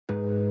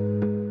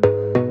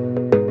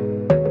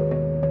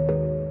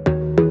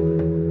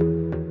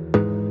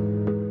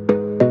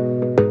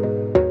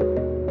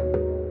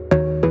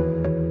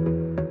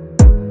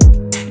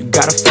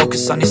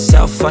focus on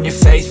yourself, on your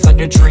faith, on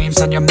your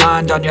dreams, on your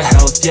mind, on your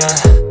health, yeah.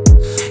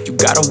 You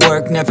gotta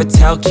work, never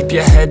tell, keep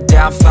your head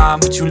down,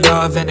 find what you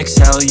love and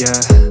excel, yeah.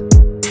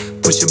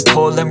 Push and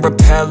pull and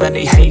repel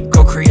any hate,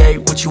 go create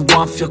what you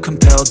want, feel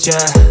compelled,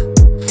 yeah.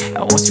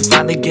 And once you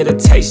finally get a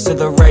taste of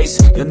the race,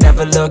 you'll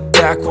never look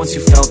back once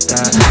you felt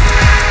that.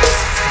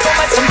 Don't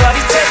let somebody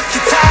take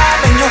your time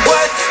and your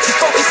worth, just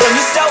focus on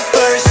yourself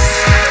first.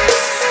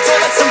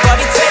 Don't let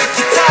somebody take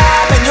your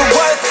time and your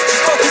worth,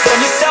 just focus on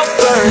yourself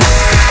first.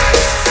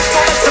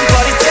 Don't let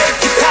somebody take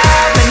your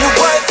time and your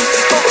worth,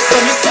 just focus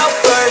on yourself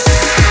first.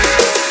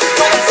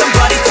 Don't let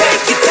somebody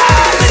take your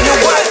time and your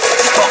worth,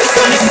 just focus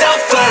on yourself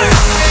first.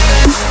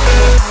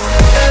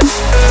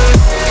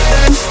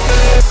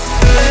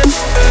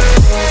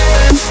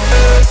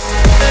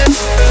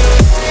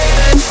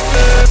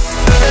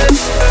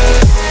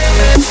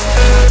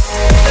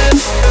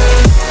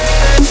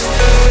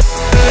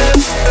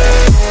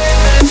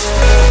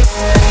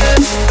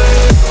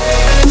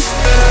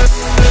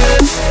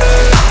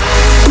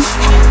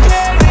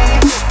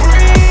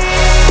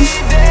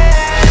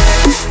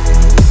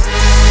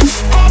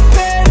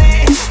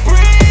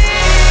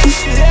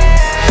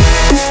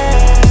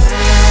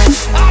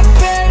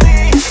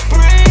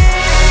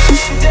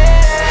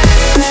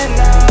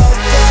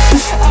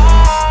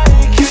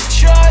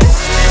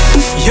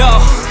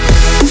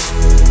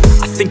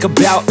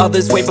 About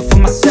others way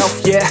before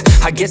myself, yeah.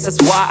 I guess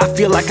that's why I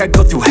feel like I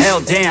go through hell,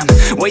 damn.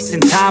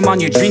 Wasting time on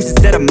your dreams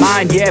instead of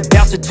mine, yeah.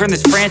 About to turn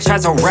this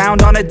franchise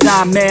around on a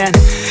dime, man.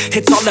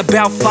 It's all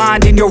about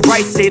finding your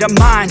right state of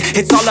mind.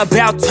 It's all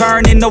about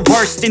turning the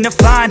worst into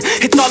fine.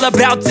 It's all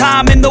about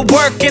time and the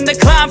work and the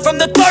climb. From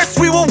the thirst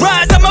we will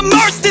rise, I'm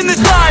immersed in this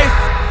life.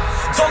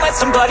 Don't let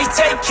somebody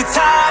take your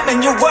time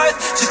and your worth,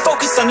 just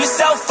focus on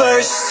yourself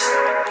first.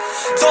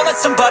 Don't let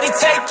somebody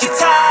take your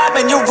time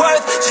and your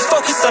worth, just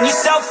focus on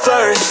yourself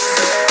first.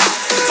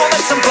 Don't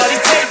let somebody